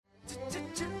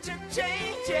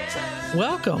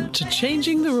Welcome to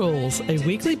Changing the Rules, a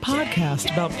weekly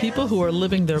podcast about people who are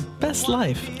living their best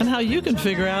life and how you can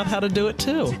figure out how to do it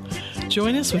too.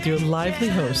 Join us with your lively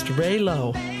host, Ray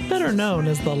Lowe, better known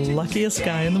as the luckiest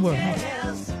guy in the world.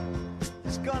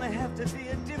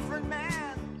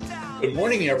 Good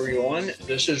morning, everyone.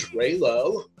 This is Ray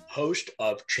Lowe, host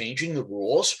of Changing the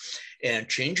Rules. And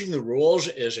Changing the Rules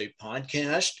is a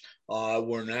podcast.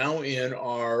 We're now in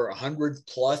our 100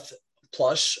 plus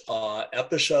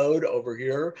episode over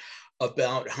here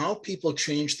about how people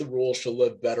change the rules to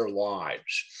live better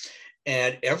lives.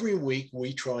 And every week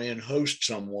we try and host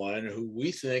someone who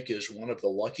we think is one of the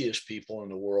luckiest people in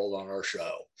the world on our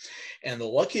show. And the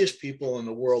luckiest people in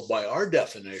the world, by our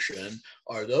definition,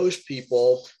 are those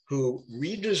people who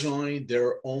redesigned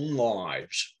their own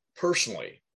lives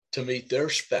personally to meet their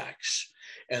specs.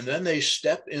 And then they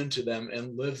step into them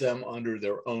and live them under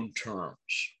their own terms.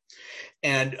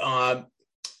 And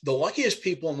the luckiest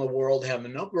people in the world have a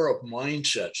number of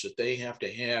mindsets that they have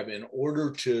to have in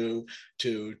order to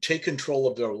take control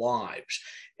of their lives.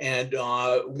 And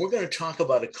we're going to talk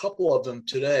about a couple of them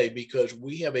today because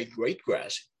we have a great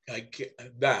guest. I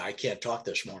can't talk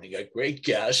this morning. A great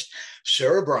guest,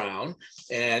 Sarah Brown,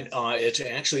 and it's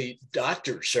actually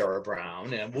Dr. Sarah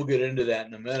Brown, and we'll get into that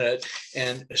in a minute.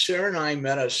 And Sarah and I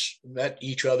met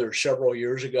each other several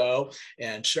years ago,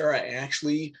 and Sarah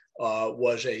actually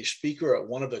was a speaker at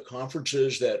one of the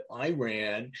conferences that I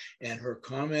ran, and her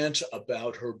comments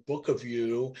about her book of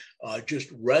you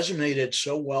just resonated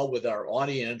so well with our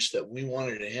audience that we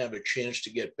wanted to have a chance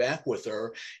to get back with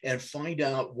her and find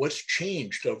out what's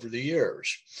changed over the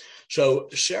years. So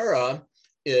Sarah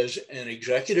is an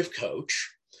executive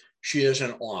coach. She is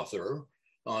an author.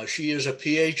 She is a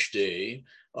PhD.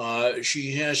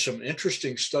 She has some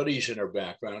interesting studies in her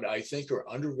background. I think her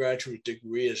undergraduate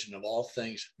degree is in, of all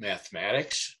things,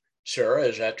 mathematics. Sarah,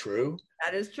 is that true?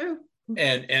 That is true.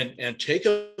 And take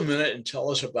a minute and tell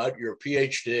us about your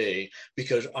PhD,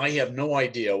 because I have no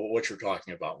idea what you're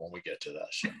talking about when we get to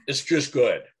this. It's just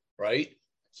good, right?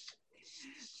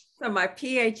 So my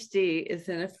PhD is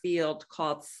in a field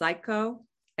called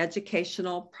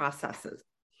psychoeducational processes,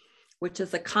 which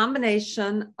is a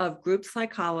combination of group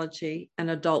psychology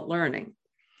and adult learning.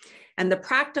 And the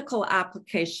practical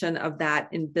application of that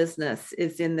in business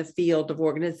is in the field of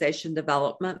organization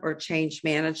development or change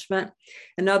management.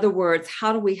 In other words,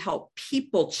 how do we help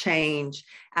people change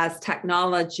as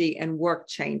technology and work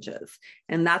changes?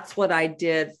 And that's what I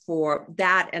did for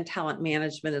that, and talent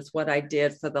management is what I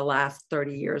did for the last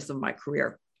 30 years of my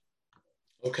career.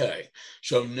 Okay,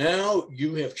 so now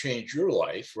you have changed your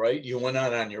life, right? You went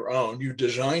out on your own, you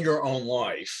designed your own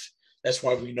life. That's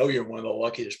why we know you're one of the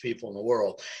luckiest people in the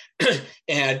world.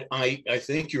 And I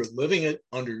think you're living it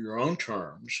under your own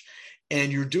terms,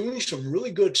 and you're doing some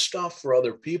really good stuff for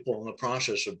other people in the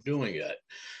process of doing it.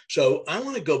 So I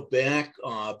want to go back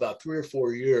about 3 or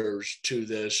 4 years to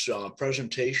this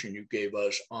presentation you gave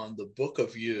us on the Book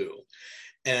of You.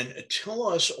 And tell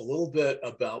us a little bit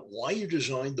about why you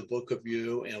designed the Book of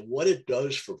You and what it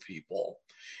does for people.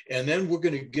 And then we're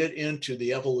going to get into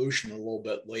the evolution a little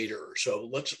bit later. So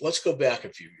let's go back a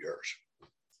few years.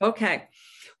 Okay.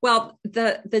 Well,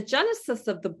 the genesis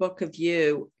of the Book of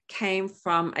You came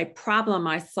from a problem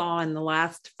I saw in the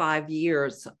last 5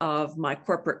 years of my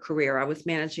corporate career. I was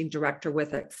managing director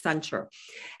with Accenture,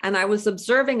 and I was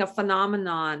observing a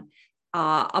phenomenon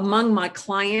among my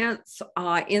clients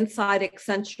inside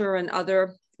Accenture and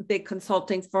other big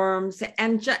consulting firms,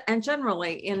 and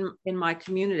generally in my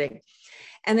community.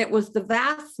 And it was the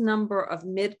vast number of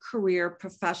mid-career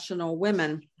professional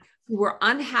women who were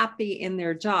unhappy in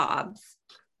their jobs.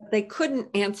 They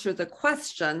couldn't answer the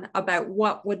question about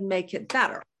what would make it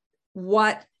better.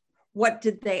 What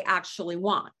did they actually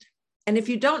want? And if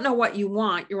you don't know what you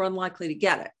want, you're unlikely to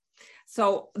get it.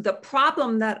 So the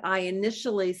problem that I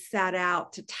initially set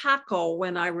out to tackle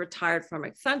when I retired from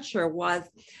Accenture was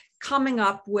coming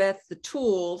up with the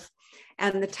tools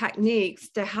and the techniques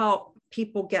to help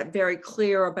people get very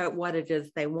clear about what it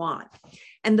is they want.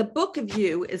 And the Book of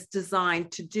You is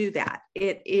designed to do that.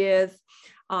 It is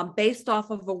based off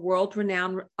of a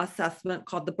world-renowned assessment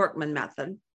called the Birkman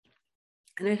Method.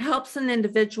 And it helps an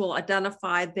individual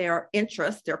identify their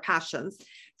interests, their passions,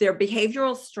 their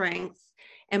behavioral strengths,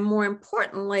 and more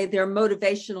importantly, their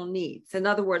motivational needs. In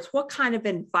other words, what kind of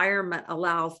environment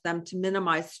allows them to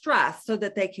minimize stress so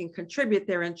that they can contribute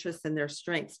their interests and their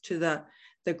strengths to the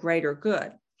greater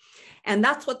good. And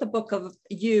that's what the Book of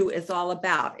You is all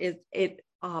about. It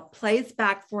plays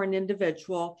back for an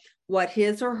individual what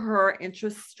his or her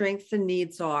interests, strengths, and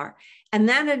needs are. And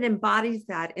then it embodies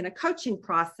that in a coaching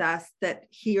process that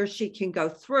he or she can go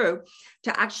through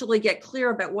to actually get clear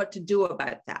about what to do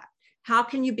about that. How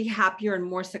can you be happier and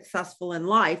more successful in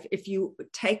life if you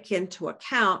take into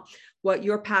account what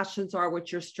your passions are,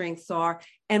 what your strengths are,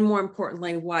 and more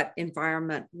importantly, what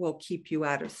environment will keep you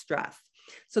out of stress?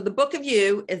 So the Book of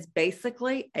You is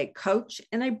basically a coach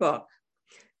in a book,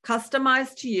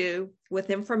 customized to you with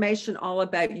information all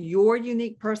about your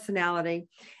unique personality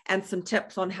and some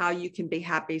tips on how you can be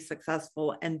happy,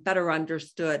 successful, and better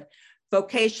understood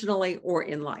vocationally or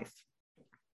in life.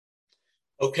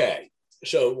 Okay.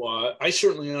 So I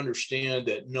certainly understand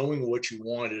that knowing what you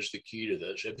want is the key to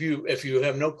this. If you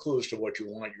have no clue as to what you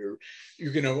want,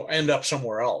 you're going to end up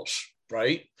somewhere else,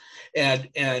 right?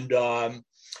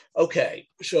 Okay,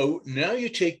 so now you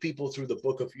take people through the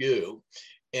Book of You,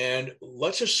 and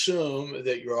let's assume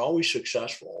that you're always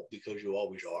successful, because you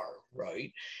always are,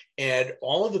 right? And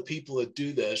all of the people that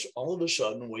do this all of a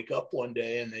sudden wake up one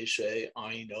day and they say,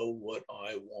 I know what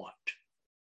I want.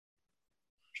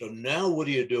 So now what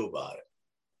do you do about it?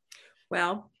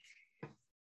 Well,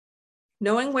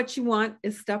 knowing what you want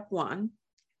is step one.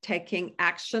 Taking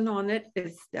action on it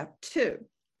is step two.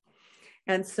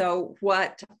 And so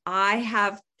what I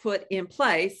have put in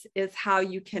place is how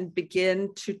you can begin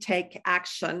to take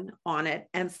action on it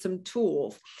and some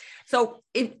tools. So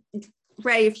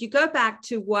Ray, if you go back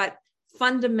to what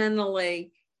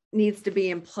fundamentally needs to be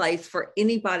in place for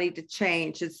anybody to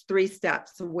change, it's 3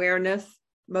 steps: awareness,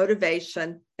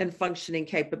 motivation, and functioning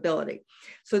capability.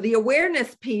 So the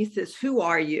awareness piece is, who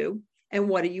are you and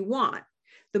what do you want?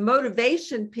 The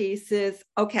motivation piece is,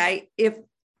 okay,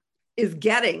 is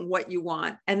getting what you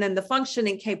want. And then the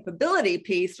functioning capability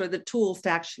piece are the tools to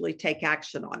actually take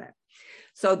action on it.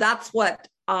 So that's what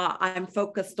I'm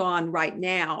focused on right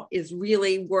now, is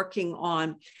really working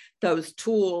on those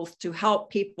tools to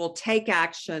help people take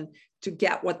action to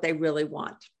get what they really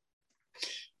want.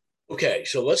 Okay,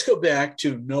 so let's go back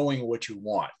to knowing what you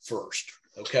want first,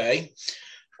 okay?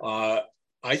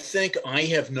 I think I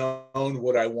have known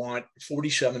what I want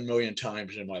 47 million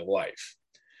times in my life,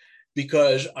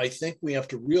 because I think we have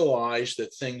to realize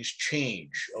that things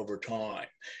change over time.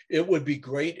 It would be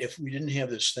great if we didn't have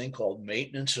this thing called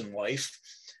maintenance in life,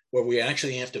 where we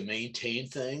actually have to maintain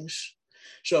things.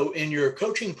 So in your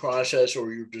coaching process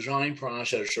or your design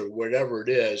process or whatever it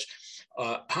is,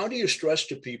 how do you stress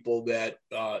to people that,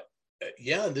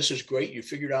 yeah, this is great, you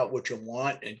figured out what you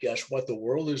want, and guess what? The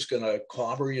world is going to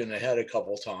clobber you in the head a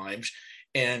couple of times,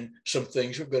 and some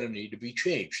things are going to need to be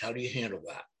changed. How do you handle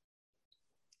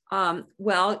that?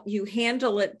 Well, you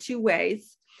handle it 2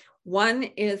 ways. One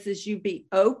is you be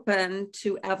open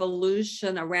to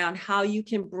evolution around how you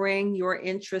can bring your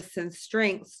interests and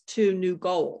strengths to new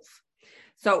goals.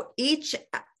 So each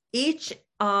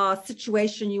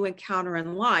situation you encounter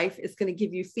in life is going to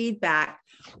give you feedback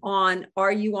on,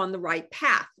 are you on the right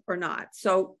path or not?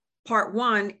 So part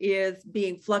 1 is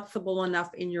being flexible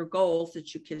enough in your goals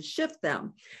that you can shift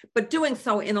them, but doing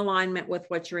so in alignment with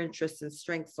what your interests and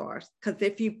strengths are. Because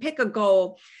if you pick a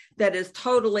goal that is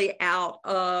totally out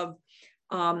of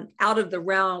the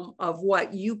realm of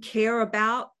what you care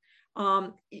about,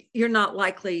 you're not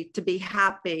likely to be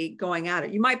happy going at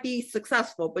it. You might be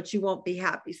successful, but you won't be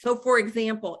happy. So for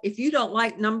example, if you don't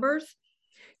like numbers,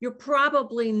 you're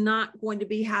probably not going to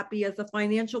be happy as a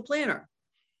financial planner.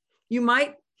 You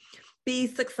might be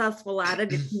successful at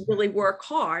it if you really work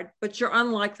hard, but you're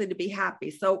unlikely to be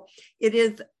happy. So it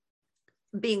is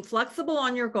being flexible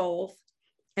on your goals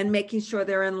and making sure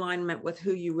they're in alignment with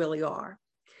who you really are.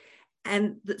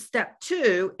 And step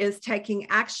 2 is taking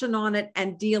action on it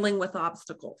and dealing with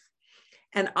obstacles.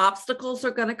 And obstacles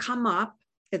are going to come up.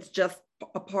 It's just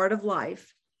a part of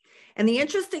life. And the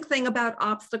interesting thing about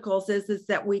obstacles is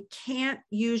that we can't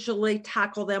usually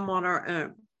tackle them on our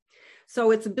own.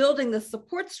 So it's building the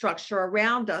support structure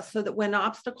around us so that when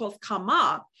obstacles come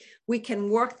up, we can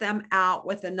work them out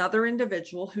with another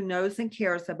individual who knows and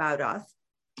cares about us,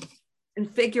 and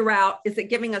figure out, is it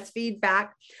giving us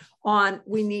feedback on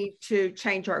we need to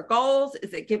change our goals?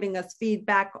 Is it giving us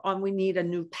feedback on we need a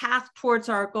new path towards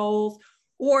our goals?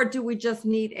 Or do we just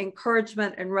need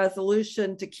encouragement and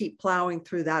resolution to keep plowing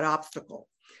through that obstacle?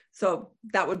 So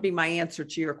that would be my answer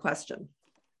to your question.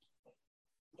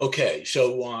 Okay,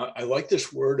 so I like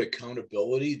this word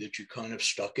accountability that you kind of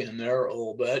stuck in there a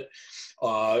little bit.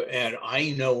 And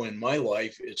I know in my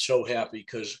life, it's so happy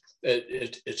because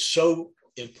it's so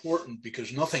important,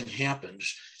 because nothing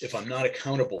happens if I'm not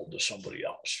accountable to somebody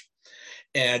else.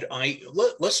 And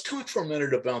let's talk for a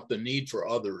minute about the need for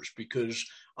others, because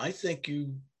I think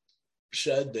you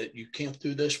said that you can't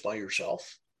do this by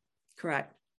yourself?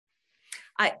 Correct.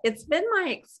 It's been my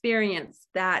experience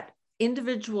that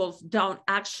individuals don't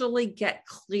actually get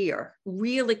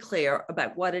really clear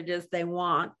about what it is they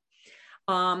want,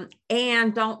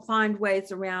 and don't find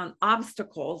ways around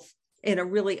obstacles in a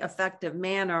really effective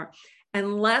manner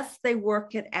unless they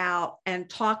work it out and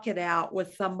talk it out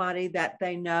with somebody that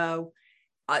they know,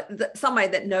 somebody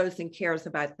that knows and cares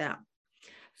about them.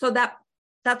 So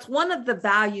that's one of the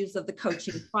values of the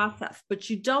coaching process, but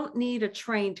you don't need a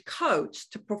trained coach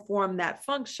to perform that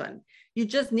function. You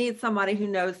just need somebody who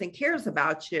knows and cares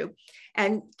about you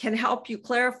and can help you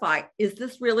clarify, is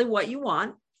this really what you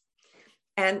want?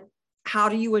 And how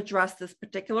do you address this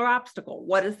particular obstacle?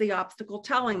 What is the obstacle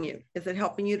telling you? Is it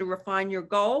helping you to refine your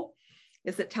goal?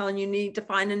 Is it telling you need to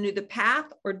find a new path,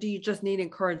 or do you just need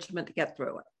encouragement to get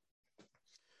through it?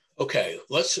 Okay,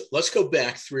 let's go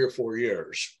back 3 or 4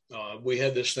 years. We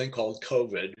had this thing called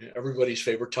COVID, everybody's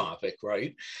favorite topic,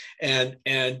 right? And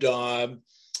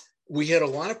we had a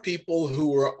lot of people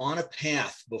who were on a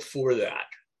path before that.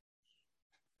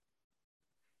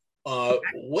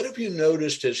 What have you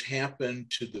noticed has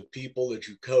happened to the people that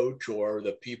you coach or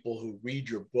the people who read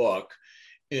your book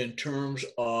in terms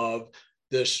of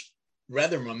this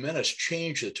rather momentous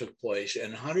change that took place,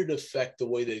 and how did it affect the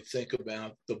way they think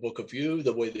about the book of you,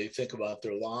 the way they think about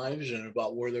their lives and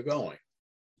about where they're going?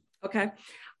 Okay.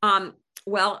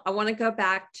 Well, I want to go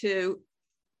back to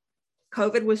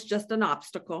COVID was just an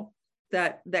obstacle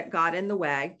that got in the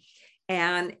way,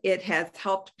 and it has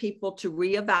helped people to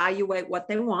reevaluate what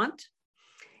they want.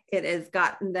 It has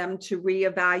gotten them to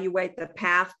reevaluate the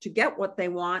path to get what they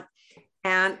want.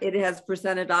 And it has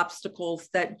presented obstacles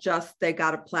that just they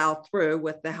got to plow through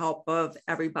with the help of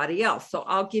everybody else. So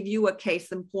I'll give you a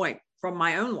case in point from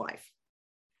my own life.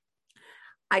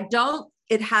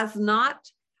 It has not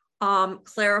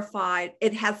clarified,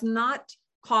 it has not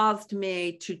caused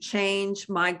me to change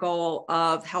my goal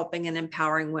of helping and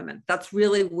empowering women. That's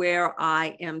really where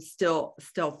I am still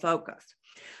focused.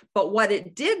 But what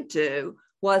it did do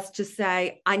was to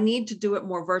say, I need to do it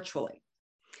more virtually.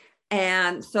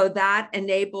 And so that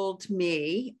enabled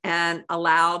me and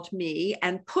allowed me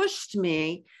and pushed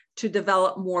me to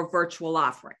develop more virtual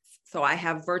offerings. So I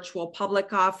have virtual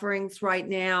public offerings right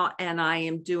now, and I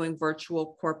am doing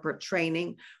virtual corporate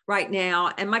training right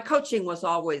now. And my coaching was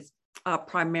always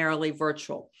primarily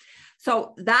virtual.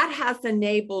 So that has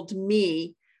enabled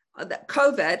me.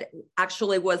 COVID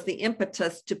actually was the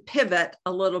impetus to pivot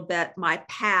a little bit my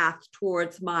path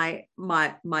towards my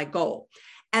goal.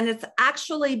 And it's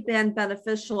actually been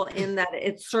beneficial in that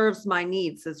it serves my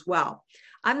needs as well.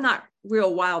 I'm not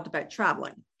real wild about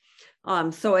traveling.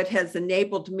 So it has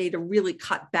enabled me to really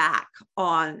cut back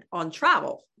on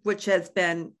travel, which has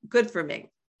been good for me.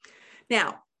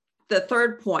 Now, the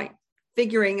third point,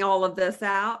 figuring all of this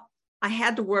out, I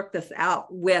had to work this out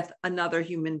with another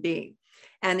human being.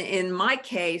 And in my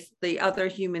case, the other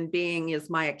human being is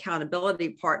my accountability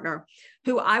partner,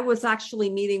 who I was actually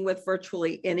meeting with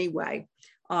virtually anyway.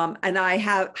 And I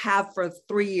have for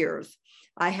 3 years.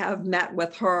 I have met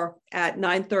with her at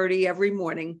 9:30 every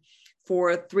morning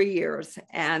for 3 years.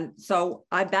 And so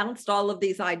I bounced all of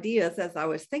these ideas as I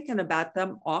was thinking about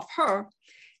them off her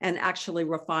and actually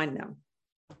refined them.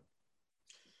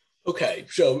 Okay,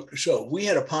 so we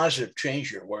had a positive change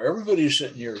here where everybody's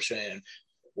sitting here saying,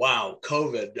 wow,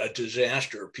 COVID, a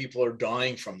disaster. People are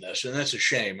dying from this. And that's a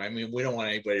shame. I mean, we don't want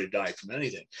anybody to die from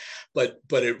anything. But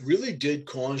it really did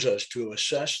cause us to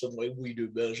assess the way we do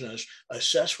business,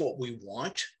 assess what we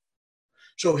want.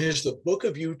 So has the book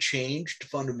of you changed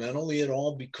fundamentally at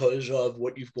all because of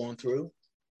what you've gone through?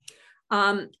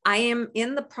 I am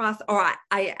in the process, or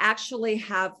I actually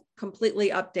have completely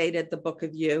updated the book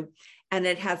of you, and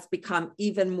it has become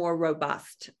even more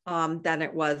robust than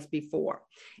it was before.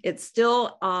 It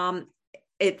still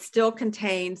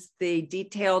contains the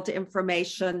detailed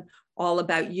information all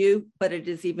about you, but it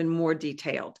is even more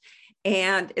detailed.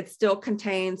 And it still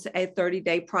contains a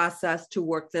 30-day process to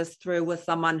work this through with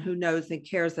someone who knows and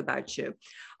cares about you.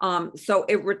 So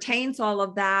it retains all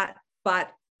of that, but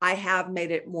I have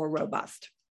made it more robust.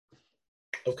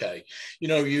 Okay.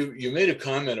 You made a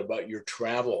comment about your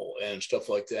travel and stuff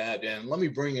like that. And let me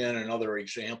bring in another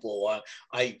example.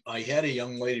 I had a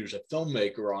young lady who's a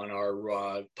filmmaker on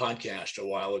our podcast a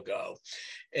while ago.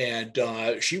 And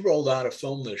she rolled out a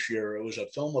film this year. It was a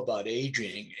film about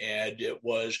aging, and it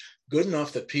was good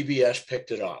enough that PBS picked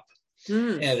it up.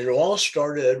 And it all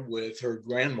started with her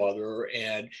grandmother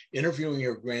and interviewing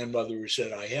her grandmother, who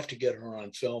said, I have to get her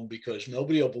on film because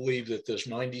nobody will believe that this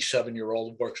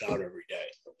 97-year-old works out every day.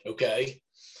 Okay.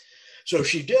 So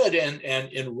she did.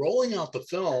 And in rolling out the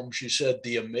film, she said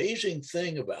the amazing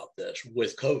thing about this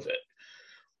with COVID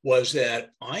was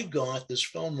that I got this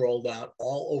film rolled out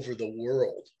all over the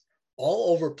world,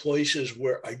 all over places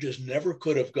where I just never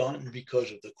could have gotten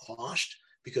because of the cost,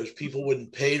 because people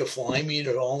wouldn't pay to fly me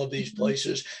to all of these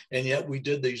places. And yet we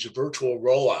did these virtual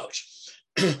rollouts.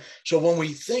 So when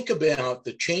we think about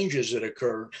the changes that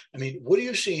occur, I mean, what do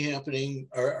you see happening?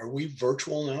 Are we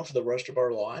virtual now for the rest of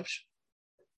our lives?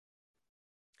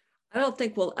 I don't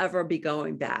think we'll ever be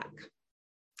going back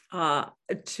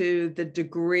to the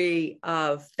degree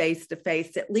of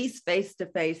face-to-face, at least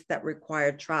face-to-face that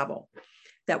required travel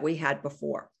that we had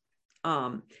before.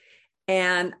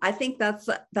 And I think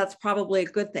that's probably a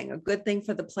good thing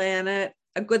for the planet,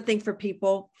 a good thing for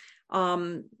people.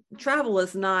 Travel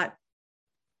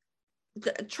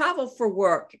for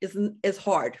work is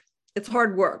hard. It's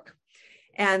hard work.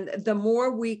 And the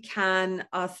more we can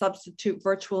substitute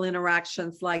virtual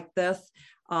interactions like this,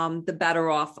 the better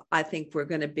off I think we're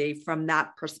going to be from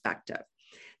that perspective.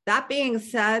 That being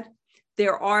said,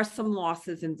 there are some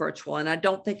losses in virtual, and I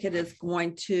don't think it is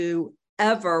going to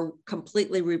ever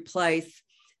completely replace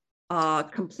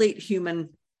complete human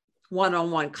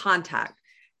one-on-one contact,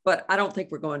 but I don't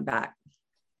think we're going back.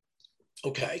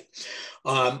 Okay.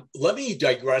 Let me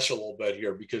digress a little bit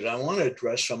here because I want to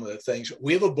address some of the things.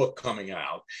 We have a book coming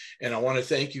out, and I want to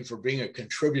thank you for being a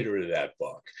contributor to that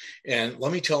book. And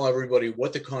let me tell everybody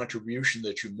what the contribution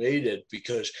that you made it,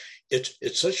 because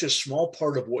it's such a small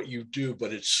part of what you do,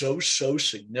 but it's so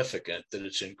significant that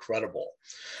it's incredible.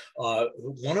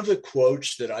 One of the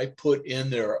quotes that I put in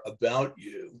there about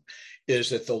you is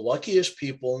that the luckiest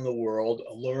people in the world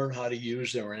learn how to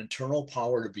use their internal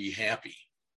power to be happy,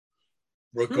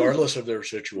 regardless of their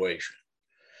situation.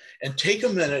 And take a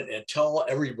minute and tell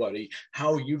everybody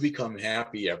how you become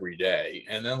happy every day.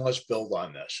 And then let's build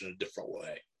on this in a different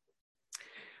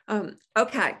way.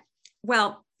 Okay.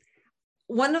 Well,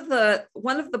 one of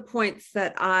the points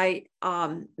that I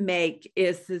make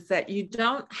is that you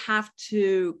don't have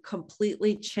to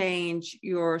completely change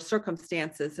your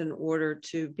circumstances in order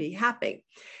to be happy.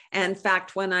 And in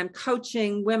fact, when I'm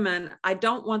coaching women, I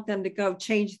don't want them to go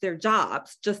change their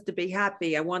jobs just to be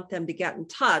happy. I want them to get in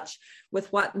touch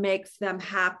with what makes them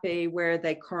happy where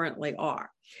they currently are.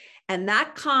 And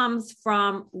that comes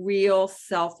from real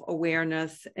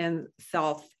self-awareness and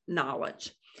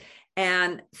self-knowledge.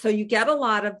 And so you get a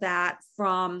lot of that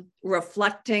from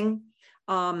reflecting.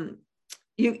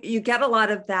 You get a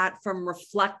lot of that from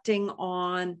reflecting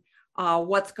on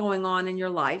what's going on in your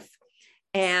life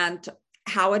and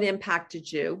how it impacted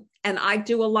you. And I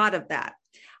do a lot of that.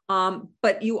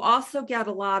 But you also get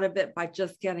a lot of it by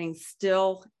just getting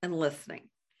still and listening.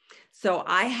 So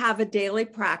I have a daily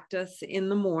practice in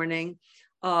the morning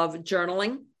of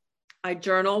journaling. I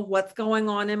journal what's going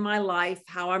on in my life,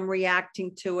 how I'm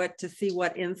reacting to it, to see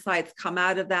what insights come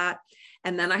out of that.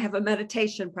 And then I have a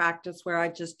meditation practice where I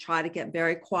just try to get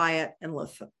very quiet and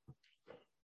listen.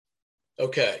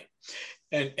 Okay.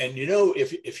 And you know,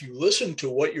 if you listen to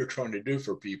what you're trying to do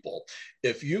for people,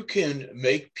 if you can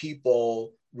make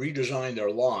people redesign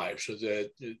their lives so that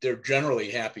they're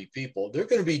generally happy people, they're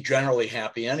going to be generally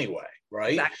happy anyway,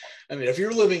 right? Exactly. I mean, if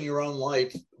you're living your own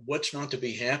life, what's not to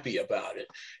be happy about it?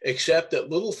 Except that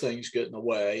little things get in the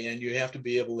way, and you have to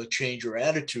be able to change your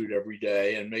attitude every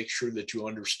day and make sure that you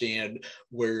understand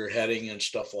where you're heading and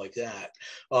stuff like that.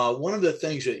 One of the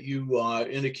things that you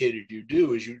indicated you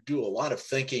do is you do a lot of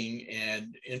thinking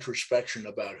and introspection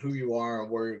about who you are and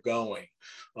where you're going.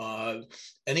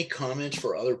 Any comments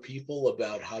for other people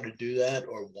about how to do that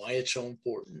or why it's so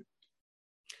important?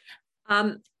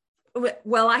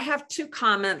 Well, I have two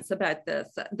comments about this.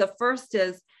 The first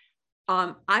is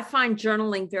I find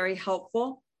journaling very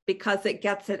helpful because it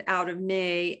gets it out of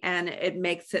me and it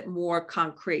makes it more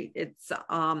concrete. It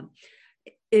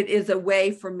is a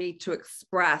way for me to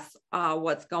express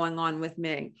what's going on with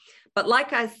me. But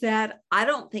like I said, I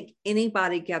don't think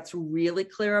anybody gets really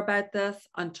clear about this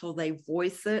until they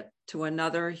voice it to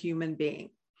another human being.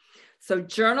 So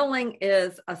journaling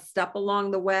is a step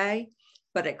along the way,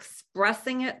 but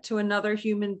expressing it to another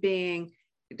human being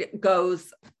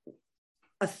goes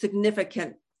a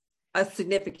significant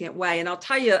way. And I'll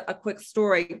tell you a quick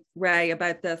story, Ray,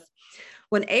 about this.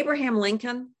 When Abraham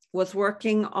Lincoln was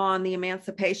working on the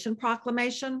Emancipation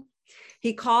Proclamation,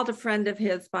 he called a friend of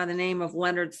his by the name of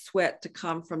Leonard Swett to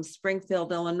come from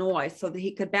Springfield, Illinois, so that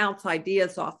he could bounce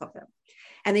ideas off of him.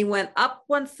 And he went up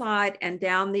one side and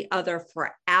down the other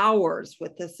for hours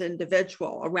with this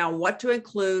individual around what to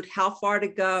include, how far to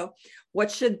go,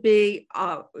 what should be,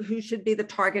 who should be the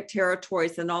target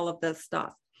territories and all of this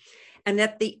stuff. And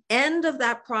at the end of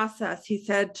that process, he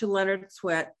said to Leonard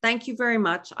Swett, "Thank you very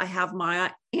much. I have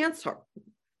my answer."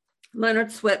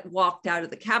 Leonard Swett walked out of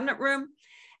the cabinet room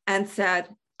and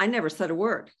said, "I never said a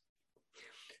word."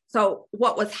 So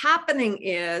what was happening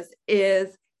is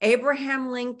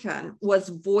Abraham Lincoln was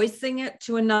voicing it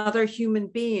to another human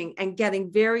being and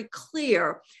getting very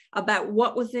clear about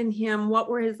what was in him, what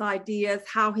were his ideas,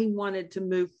 how he wanted to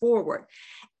move forward.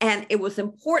 And it was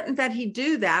important that he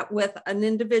do that with an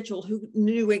individual who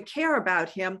knew and cared about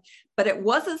him, but it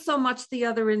wasn't so much the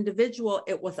other individual,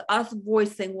 it was us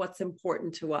voicing what's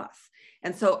important to us.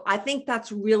 And so I think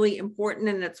that's really important,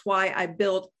 and it's why I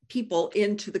build people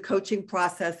into the coaching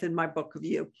process in my book of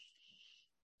you.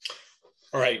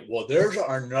 All right, well, there's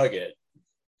our nugget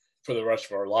for the rest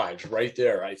of our lives right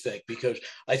there, I think, because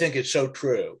I think it's so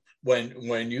true.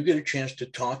 When you get a chance to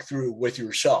talk through with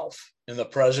yourself in the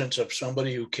presence of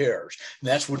somebody who cares, and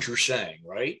that's what you're saying,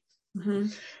 right? Mm-hmm.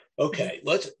 Okay,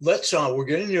 let's we're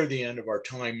getting near the end of our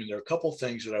time, and there are a couple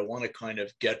things that I want to kind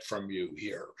of get from you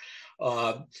here.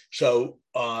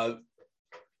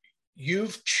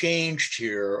 You've changed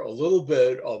here a little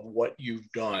bit of what you've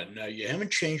done. Now, you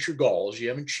haven't changed your goals. You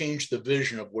haven't changed the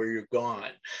vision of where you've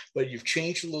gone, but you've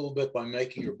changed a little bit by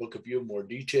making your book of you more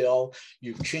detail.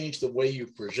 You've changed the way you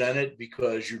present it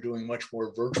because you're doing much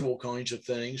more virtual kinds of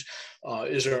things.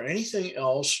 Is there anything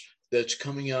else that's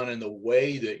coming out in the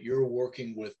way that you're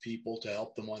working with people to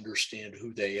help them understand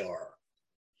who they are?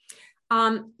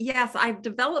 Yes, I've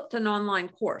developed an online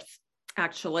course,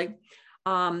 actually.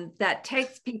 That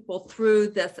takes people through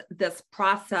this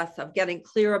process of getting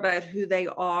clear about who they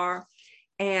are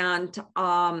and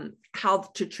how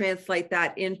to translate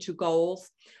that into goals.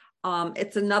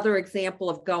 It's another example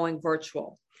of going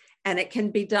virtual, and it can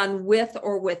be done with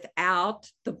or without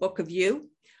the Book of You.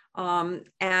 And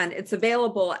it's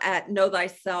available at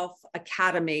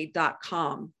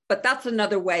knowthyselfacademy.com. But that's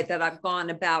another way that I've gone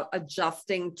about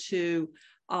adjusting to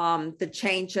the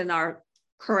change in our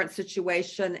current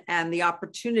situation and the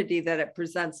opportunity that it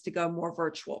presents to go more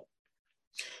virtual.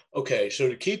 Okay, so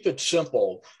to keep it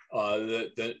simple,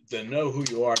 the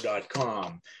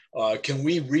knowwhoyouare.com, can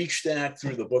we reach that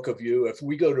through the Book of You? If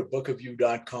we go to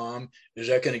bookofyou.com, is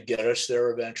that going to get us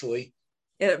there eventually?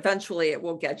 Eventually it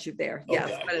will get you there, yes,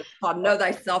 okay. But it's called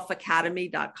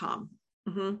knowthyselfacademy.com.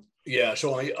 Mm-hmm. Yeah,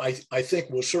 so I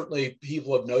think we'll certainly,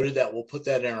 people have noted that. We'll put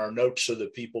that in our notes so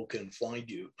that people can find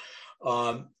you.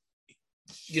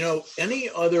 Any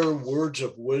other words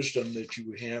of wisdom that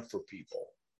you have for people?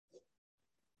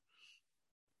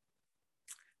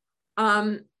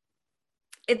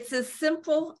 It's as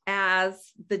simple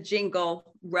as the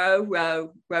jingle, row,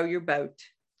 row, row your boat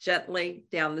gently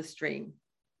down the stream.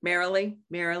 Merrily,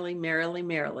 merrily, merrily,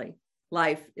 merrily.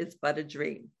 Life is but a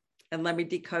dream. And let me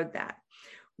decode that.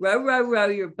 Row, row, row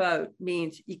your boat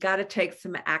means you got to take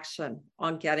some action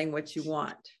on getting what you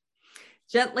want.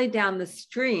 Gently down the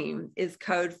stream is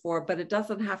code for, but it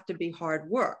doesn't have to be hard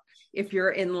work if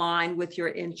you're in line with your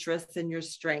interests and your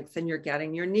strengths and you're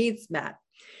getting your needs met.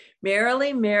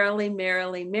 Merrily, merrily,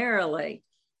 merrily, merrily.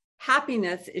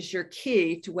 Happiness is your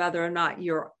key to whether or not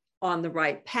you're on the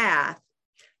right path.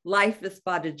 Life is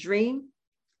but a dream.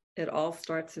 It all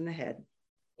starts in the head.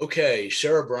 Okay,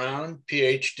 Sarah Brown,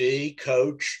 PhD,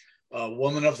 coach,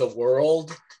 woman of the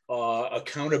world,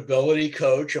 accountability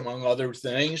coach, among other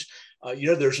things.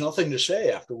 There's nothing to say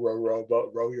after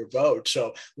row your boat.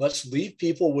 So let's leave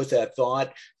people with that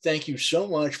thought. Thank you so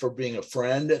much for being a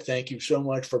friend. Thank you so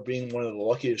much for being one of the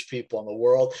luckiest people in the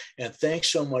world. And thanks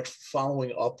so much for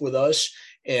following up with us.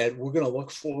 And we're going to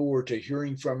look forward to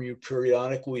hearing from you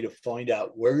periodically to find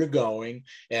out where you're going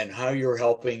and how you're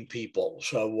helping people.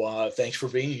 So thanks for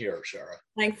being here, Sarah.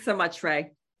 Thanks so much,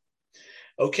 Ray.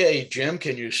 Okay, Jim,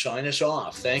 can you sign us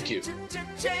off? Thank you.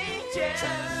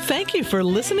 Thank you for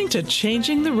listening to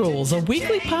Changing the Rules, a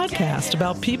weekly podcast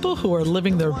about people who are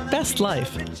living their best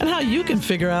life and how you can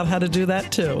figure out how to do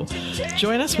that too.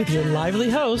 Join us with your lively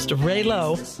host, Ray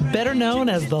Lowe, better known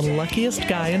as the luckiest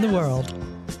guy in the world.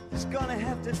 It's gonna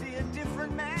have to be